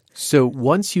reproduced. So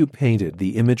once you painted,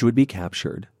 the image would be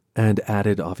captured and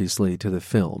added, obviously, to the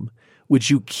film. Would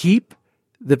you keep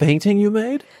the painting you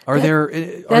made? Are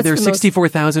there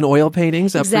 64,000 oil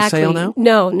paintings up for sale now?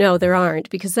 No, there aren't,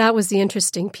 because that was the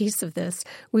interesting piece of this.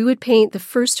 We would paint the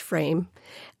first frame,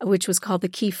 which was called the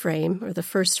key frame, or the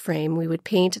first frame. We would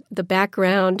paint the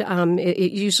background.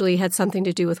 It usually had something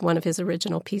to do with one of his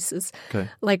original pieces. Okay.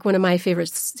 Like one of my favorite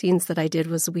scenes that I did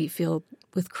was Wheatfield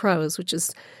with Crows, which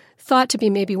is thought to be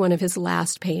maybe one of his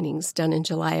last paintings, done in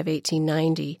July of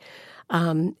 1890.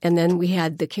 And then we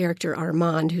had the character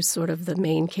Armand, who's sort of the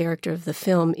main character of the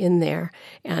film, in there,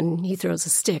 and he throws a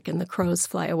stick and the crows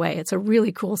fly away. It's a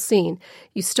really cool scene.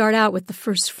 You start out with the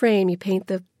first frame, you paint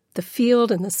the the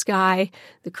field and the sky.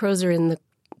 The crows are in the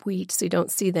wheat, so you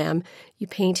don't see them. You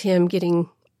paint him getting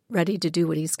ready to do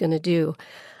what he's going to do.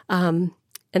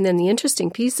 And then the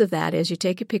interesting piece of that is you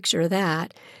take a picture of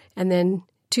that, and then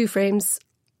 2 frames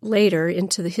later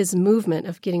into his movement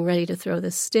of getting ready to throw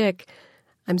the stick,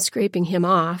 I'm scraping him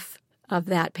off of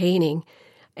that painting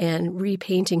and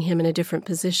repainting him in a different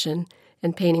position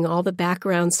and painting all the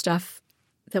background stuff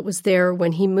that was there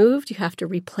when he moved. You have to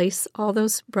replace all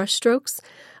those brush strokes.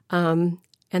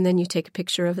 And then you take a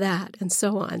picture of that, and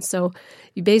so on. So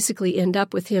you basically end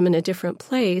up with him in a different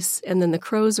place, and then the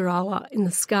crows are all in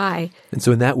the sky. And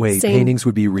so in that way, paintings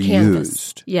would be reused.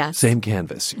 Canvas. Yes. Same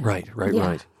canvas. Right.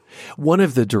 Yeah. One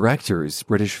of the directors,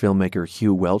 British filmmaker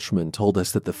Hugh Welchman, told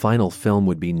us that the final film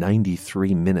would be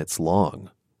 93 minutes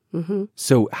long. Mm-hmm.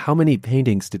 So how many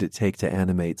paintings did it take to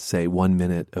animate, say, 1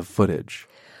 minute of footage?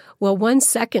 Well, 1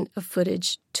 second of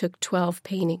footage took 12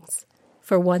 paintings.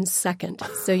 For 1 second.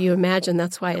 So you imagine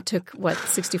that's why it took,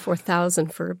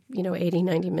 64,000 for, 80,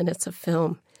 90 minutes of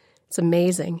film. It's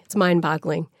amazing. It's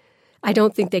mind-boggling. I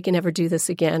don't think they can ever do this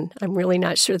again. I'm really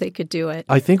not sure they could do it.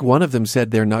 I think one of them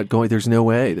said there's no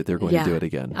way that they're going to do it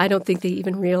again. I don't think they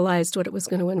even realized what it was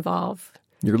going to involve.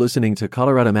 You're listening to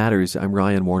Colorado Matters. I'm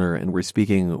Ryan Warner, and we're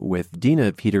speaking with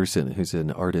Dina Peterson, who's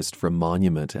an artist from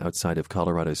Monument outside of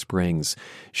Colorado Springs.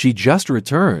 She just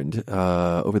returned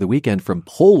over the weekend from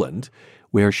Poland,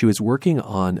 where she was working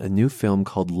on a new film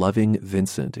called Loving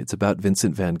Vincent. It's about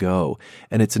Vincent van Gogh,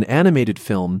 and it's an animated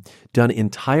film done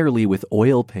entirely with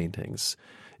oil paintings.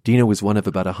 Dina was one of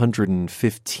about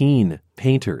 115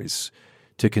 painters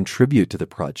to contribute to the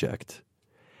project.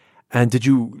 And did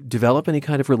you develop any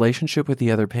kind of relationship with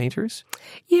the other painters?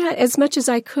 Yeah, as much as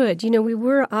I could. We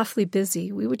were awfully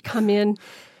busy. We would come in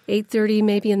 8:30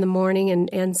 maybe in the morning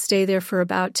and stay there for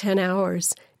about 10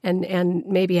 hours. And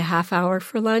maybe a half hour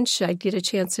for lunch. I'd get a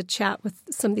chance to chat with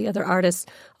some of the other artists,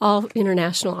 all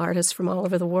international artists from all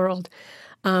over the world.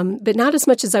 But not as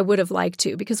much as I would have liked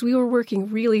to, because we were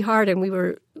working really hard and we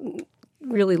were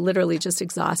really literally just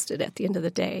exhausted at the end of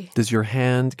the day. Does your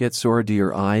hand get sore? Do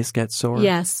your eyes get sore?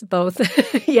 Yes, both.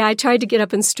 Yeah, I tried to get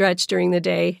up and stretch during the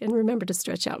day and remember to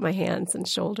stretch out my hands and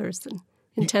shoulders and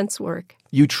intense work.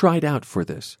 You tried out for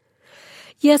this?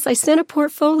 Yes, I sent a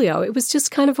portfolio. It was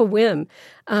just kind of a whim.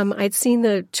 I'd seen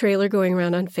the trailer going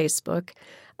around on Facebook.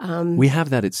 We have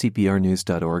that at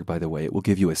cprnews.org, by the way. It will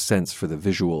give you a sense for the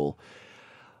visual,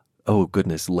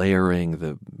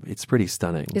 layering. It's pretty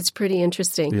stunning. It's pretty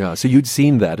interesting. Yeah, so you'd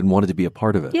seen that and wanted to be a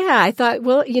part of it. Yeah, I thought,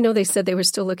 they said they were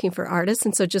still looking for artists,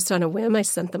 and so just on a whim, I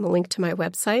sent them a link to my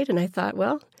website, and I thought,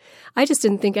 I just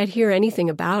didn't think I'd hear anything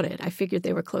about it. I figured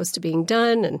they were close to being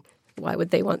done, and why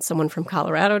would they want someone from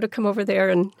Colorado to come over there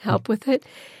and help with it?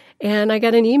 And I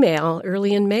got an email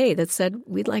early in May that said,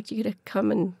 we'd like you to come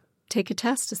and take a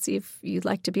test to see if you'd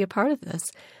like to be a part of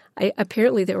this.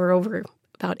 Apparently there were over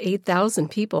about 8,000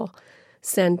 people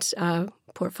sent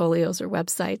portfolios or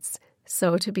websites.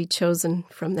 So to be chosen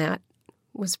from that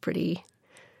was pretty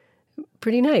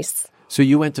nice. So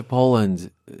you went to Poland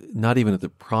not even with the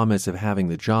promise of having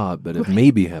the job, but of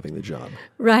maybe having the job.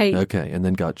 Right. Okay, and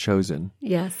then got chosen.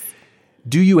 Yes.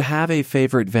 Do you have a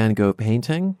favorite Van Gogh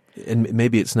painting? And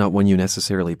maybe it's not one you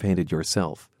necessarily painted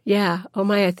yourself. Yeah. Oh,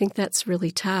 my, I think that's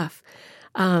really tough.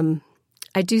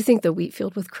 I do think the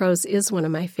Wheatfield with Crows is one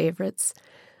of my favorites.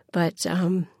 But,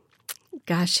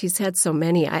 gosh, he's had so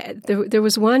many. There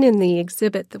was one in the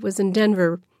exhibit that was in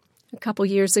Denver a couple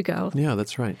years ago. Yeah,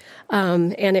 that's right.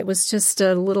 And it was just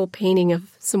a little painting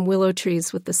of some willow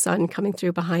trees with the sun coming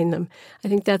through behind them. I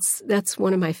think that's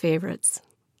one of my favorites.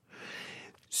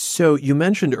 So you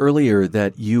mentioned earlier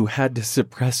that you had to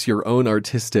suppress your own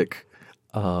artistic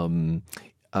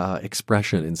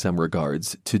expression in some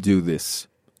regards to do this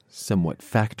somewhat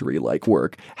factory-like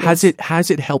work. Yes. Has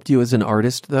it helped you as an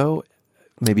artist, though?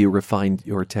 Maybe refined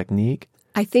your technique?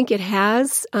 I think it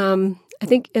has. I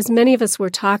think as many of us were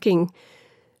talking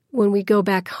when we go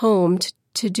back home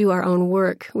to do our own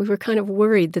work, we were kind of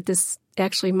worried that this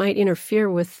actually might interfere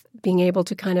with being able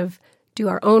to kind of do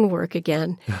our own work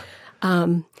again.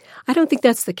 I don't think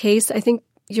that's the case. I think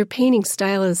your painting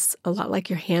style is a lot like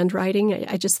your handwriting.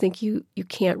 I just think you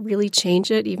can't really change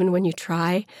it even when you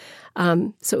try.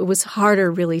 So it was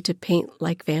harder really to paint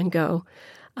like Van Gogh.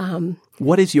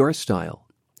 What is your style?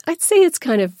 I'd say it's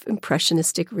kind of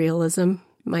impressionistic realism,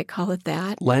 might call it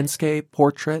that. Landscape,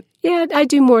 portrait? Yeah, I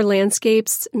do more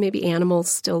landscapes, maybe animals,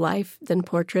 still life, than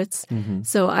portraits. Mm-hmm.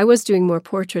 So I was doing more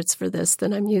portraits for this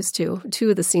than I'm used to.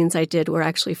 2 of the scenes I did were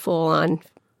actually full-on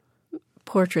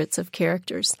portraits of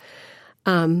characters.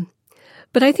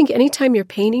 But I think anytime you're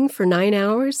painting for 9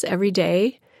 hours every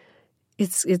day,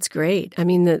 It's great. I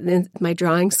mean, my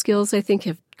drawing skills, I think,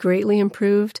 have greatly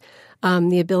improved.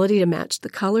 The ability to match the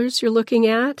colors you're looking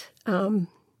at,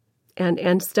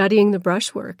 and studying the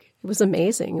brushwork. It was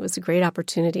amazing. It was a great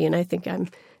opportunity, and I think I'm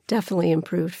definitely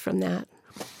improved from that.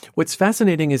 What's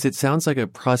fascinating is it sounds like a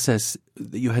process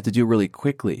that you had to do really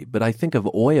quickly, but I think of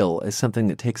oil as something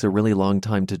that takes a really long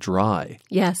time to dry.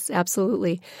 Yes,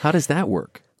 absolutely. How does that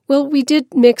work? Well, we did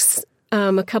mix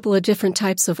a couple of different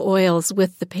types of oils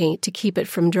with the paint to keep it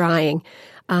from drying.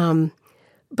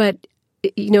 But,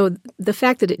 the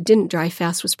fact that it didn't dry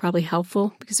fast was probably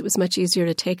helpful because it was much easier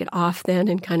to take it off then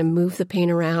and kind of move the paint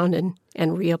around and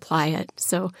reapply it.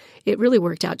 So it really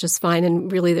worked out just fine,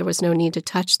 and really there was no need to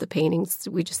touch the paintings.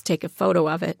 We just take a photo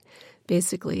of it,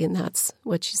 basically, and that's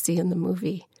what you see in the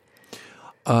movie.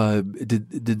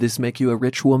 Did this make you a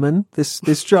rich woman,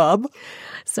 this job?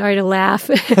 Sorry to laugh.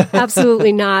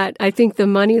 Absolutely not. I think the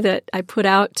money that I put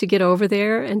out to get over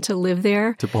there and to live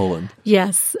there. To Poland.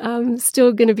 Yes. I'm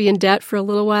still going to be in debt for a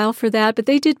little while for that, but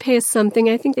they did pay us something.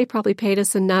 I think they probably paid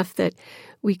us enough that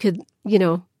we could,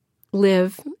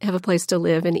 have a place to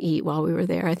live and eat while we were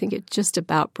there. I think it just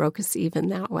about broke us even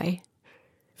that way.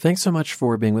 Thanks so much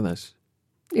for being with us.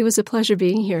 It was a pleasure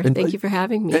being here. And thank you for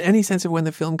having me. Any sense of when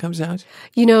the film comes out?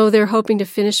 They're hoping to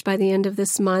finish by the end of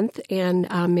this month and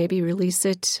maybe release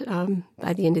it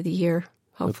by the end of the year,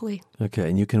 hopefully. Okay,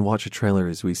 and you can watch a trailer,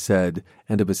 as we said,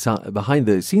 and a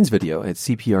behind-the-scenes video at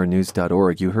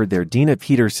cprnews.org. You heard there Dina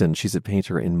Peterson. She's a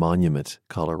painter in Monument,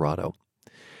 Colorado.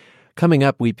 Coming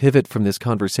up, we pivot from this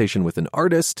conversation with an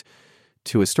artist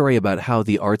to a story about how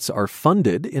the arts are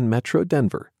funded in Metro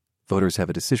Denver. Voters have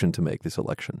a decision to make this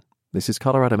election. This is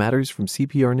Colorado Matters from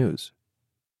CPR News.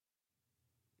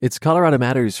 It's Colorado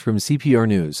Matters from CPR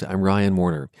News. I'm Ryan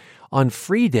Warner. On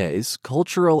free days,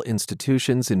 cultural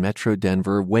institutions in Metro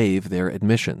Denver waive their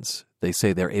admissions. They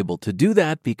say they're able to do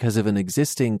that because of an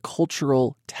existing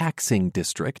cultural taxing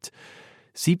district.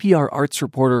 CPR arts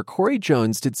reporter Corey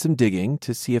Jones did some digging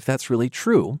to see if that's really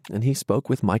true, and he spoke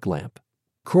with Mike Lamp.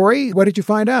 Corey, what did you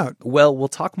find out? Well, we'll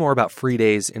talk more about free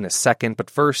days in a second, but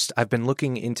first, I've been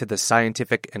looking into the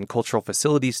Scientific and Cultural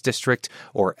Facilities District,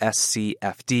 or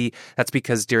SCFD. That's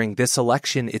because during this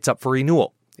election, it's up for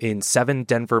renewal. In 7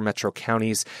 Denver metro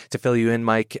counties. To fill you in,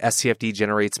 Mike, SCFD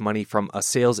generates money from a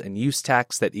sales and use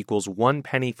tax that equals 1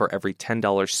 penny for every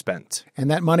 $10 spent.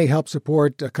 And that money helps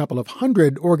support a couple of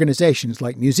hundred organizations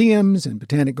like museums and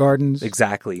botanic gardens.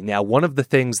 Exactly. Now, one of the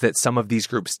things that some of these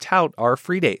groups tout are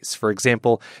free days. For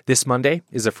example, this Monday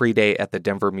is a free day at the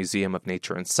Denver Museum of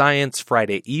Nature and Science.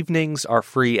 Friday evenings are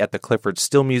free at the Clifford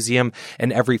Still Museum.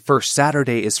 And every first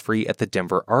Saturday is free at the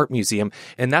Denver Art Museum.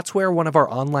 And that's where one of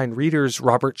our online readers,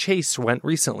 Robert Chase, went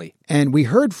recently. And we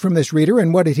heard from this reader,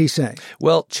 and what did he say?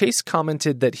 Well, Chase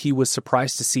commented that he was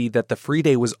surprised to see that the free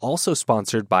day was also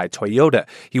sponsored by Toyota.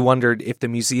 He wondered if the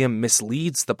museum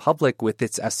misleads the public with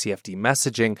its SCFD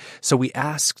messaging, so we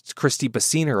asked Christy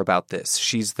Bassiner about this.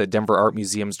 She's the Denver Art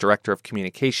Museum's Director of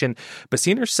Communication.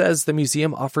 Bassiner says the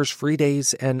museum offers free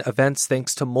days and events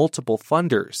thanks to multiple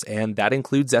funders, and that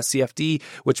includes SCFD,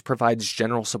 which provides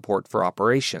general support for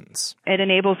operations. It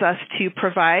enables us to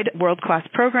provide world-class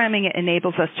programming. It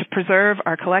enables us to preserve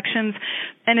our collections,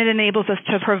 and it enables us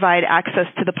to provide access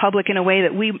to the public in a way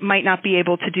that we might not be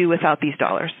able to do without these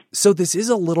dollars. So this is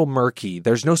a little murky.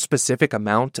 There's no specific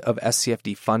amount of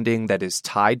SCFD funding that is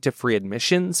tied to free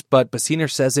admissions, but Bassiner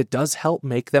says it does help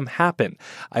make them happen.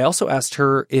 I also asked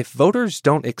her if voters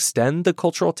don't extend the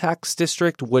cultural tax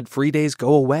district, would free days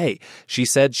go away? She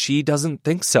said she doesn't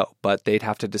think so, but they'd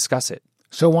have to discuss it.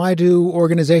 So why do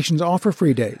organizations offer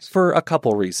free days? For a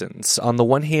couple reasons. On the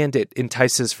one hand, it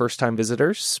entices first-time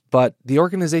visitors, but the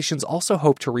organizations also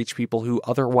hope to reach people who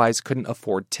otherwise couldn't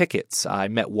afford tickets. I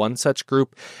met one such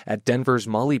group at Denver's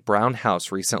Molly Brown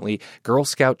House recently, Girl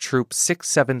Scout Troop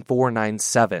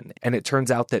 67497, and it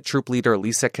turns out that troop leader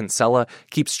Lisa Kinsella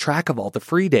keeps track of all the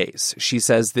free days. She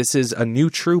says this is a new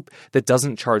troop that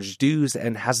doesn't charge dues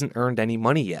and hasn't earned any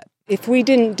money yet. If we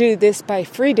didn't do this by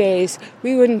free days,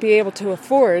 we wouldn't be able to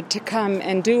afford to come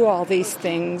and do all these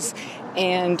things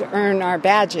and earn our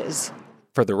badges.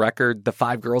 For the record, the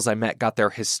 5 girls I met got their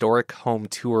historic home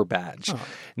tour badge.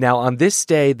 Now, on this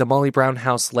day, the Molly Brown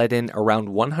House let in around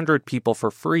 100 people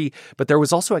for free, but there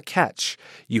was also a catch.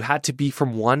 You had to be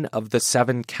from one of the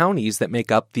 7 counties that make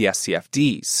up the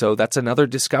SCFD, so that's another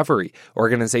discovery.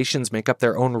 Organizations make up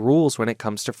their own rules when it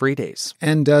comes to free days.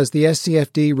 And does the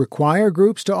SCFD require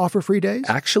groups to offer free days?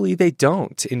 Actually, they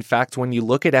don't. In fact, when you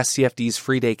look at SCFD's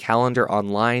free day calendar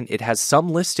online, it has some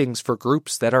listings for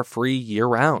groups that are free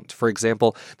year-round. For example,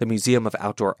 example, the Museum of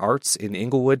Outdoor Arts in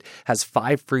Inglewood has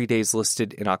 5 free days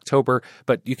listed in October,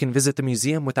 but you can visit the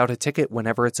museum without a ticket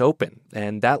whenever it's open.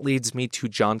 And that leads me to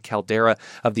John Caldera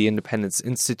of the Independence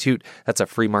Institute. That's a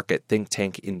free market think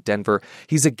tank in Denver.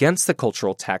 He's against the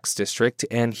cultural tax district,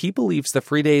 and he believes the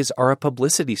free days are a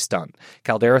publicity stunt.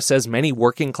 Caldera says many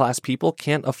working-class people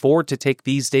can't afford to take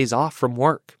these days off from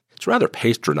work. It's rather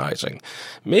patronizing.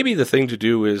 Maybe the thing to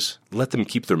do is let them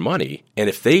keep their money, and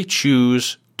if they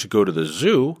choose to go to the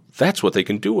zoo, that's what they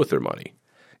can do with their money.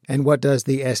 And what does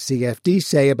the SCFD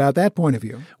say about that point of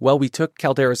view? Well, we took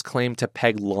Caldera's claim to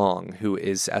Peg Long, who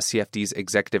is SCFD's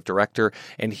executive director,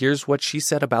 and here's what she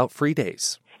said about free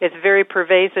days. It's very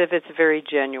pervasive. It's very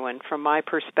genuine. From my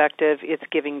perspective, it's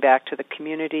giving back to the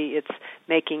community. It's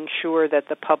making sure that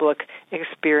the public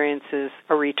experiences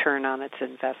a return on its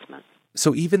investment.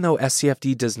 So even though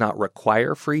SCFD does not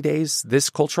require free days, this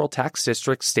cultural tax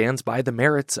district stands by the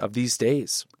merits of these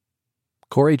days.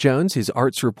 Corey Jones is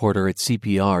arts reporter at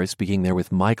CPR, speaking there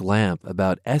with Mike Lamp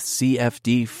about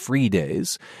SCFD free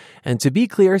days. And to be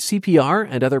clear, CPR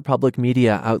and other public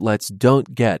media outlets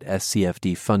don't get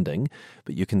SCFD funding,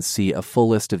 but you can see a full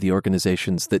list of the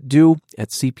organizations that do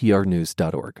at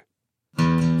cprnews.org.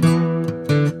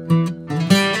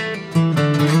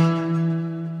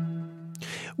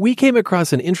 We came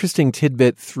across an interesting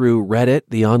tidbit through Reddit,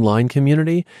 the online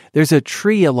community. There's a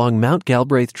tree along Mount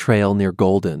Galbraith Trail near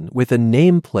Golden with a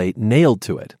nameplate nailed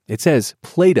to it. It says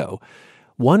Plato.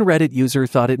 One Reddit user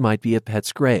thought it might be a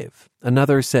pet's grave.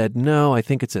 Another said, no, I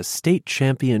think it's a state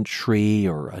champion tree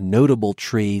or a notable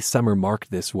tree. Some are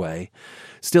marked this way.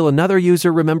 Still another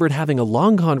user remembered having a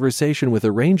long conversation with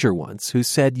a ranger once who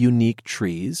said unique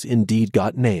trees indeed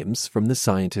got names from the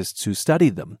scientists who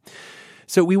studied them.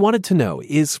 So we wanted to know,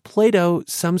 is Plato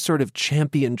some sort of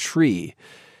champion tree?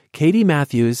 Katie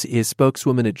Matthews is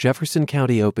spokeswoman at Jefferson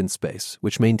County Open Space,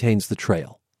 which maintains the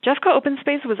trail. Jeffco Open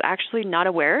Space was actually not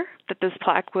aware that this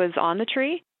plaque was on the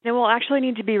tree. It will actually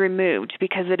need to be removed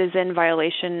because it is in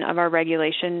violation of our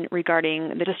regulation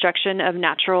regarding the destruction of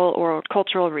natural or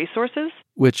cultural resources.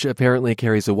 Which apparently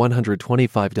carries a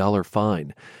 $125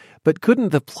 fine. But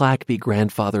couldn't the plaque be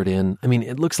grandfathered in? I mean,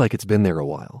 it looks like it's been there a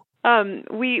while.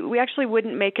 We actually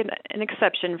wouldn't make an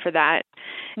exception for that.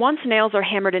 Once nails are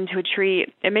hammered into a tree,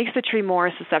 it makes the tree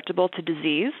more susceptible to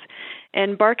disease.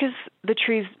 And bark is the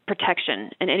tree's protection.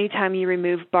 And anytime you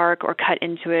remove bark or cut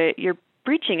into it, you're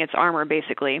breaching its armor,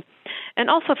 basically. And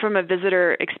also from a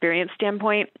visitor experience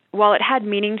standpoint, while it had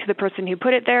meaning to the person who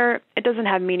put it there, it doesn't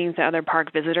have meaning to other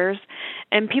park visitors.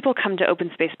 And people come to open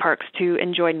space parks to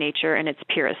enjoy nature in its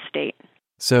purest state.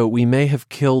 So we may have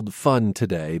killed fun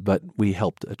today, but we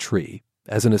helped a tree.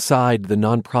 As an aside, the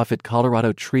nonprofit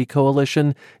Colorado Tree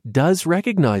Coalition does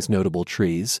recognize notable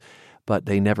trees, but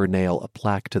they never nail a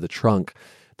plaque to the trunk.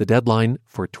 The deadline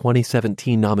for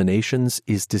 2017 nominations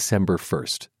is December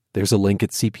 1st. There's a link at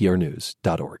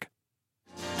cprnews.org.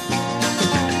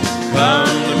 Come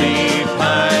to me,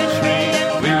 pine tree,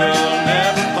 we will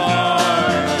never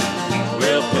part.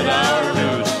 We'll put our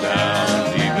roots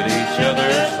down deep in each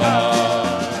other's heart.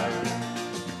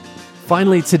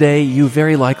 Finally today, you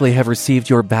very likely have received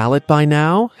your ballot by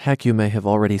now. Heck, you may have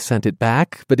already sent it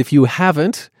back. But if you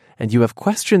haven't, and you have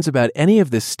questions about any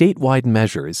of the statewide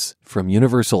measures, from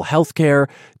universal health care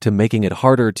to making it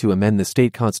harder to amend the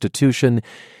state constitution,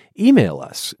 email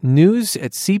us,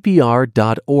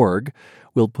 news@cpr.org.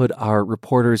 We'll put our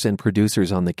reporters and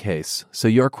producers on the case. So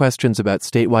your questions about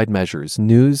statewide measures,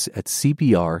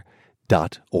 news@cpr.org.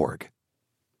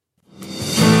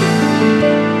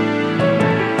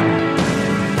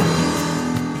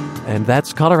 And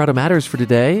that's Colorado Matters for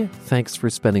today. Thanks for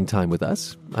spending time with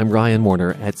us. I'm Ryan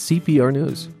Warner at CPR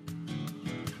News.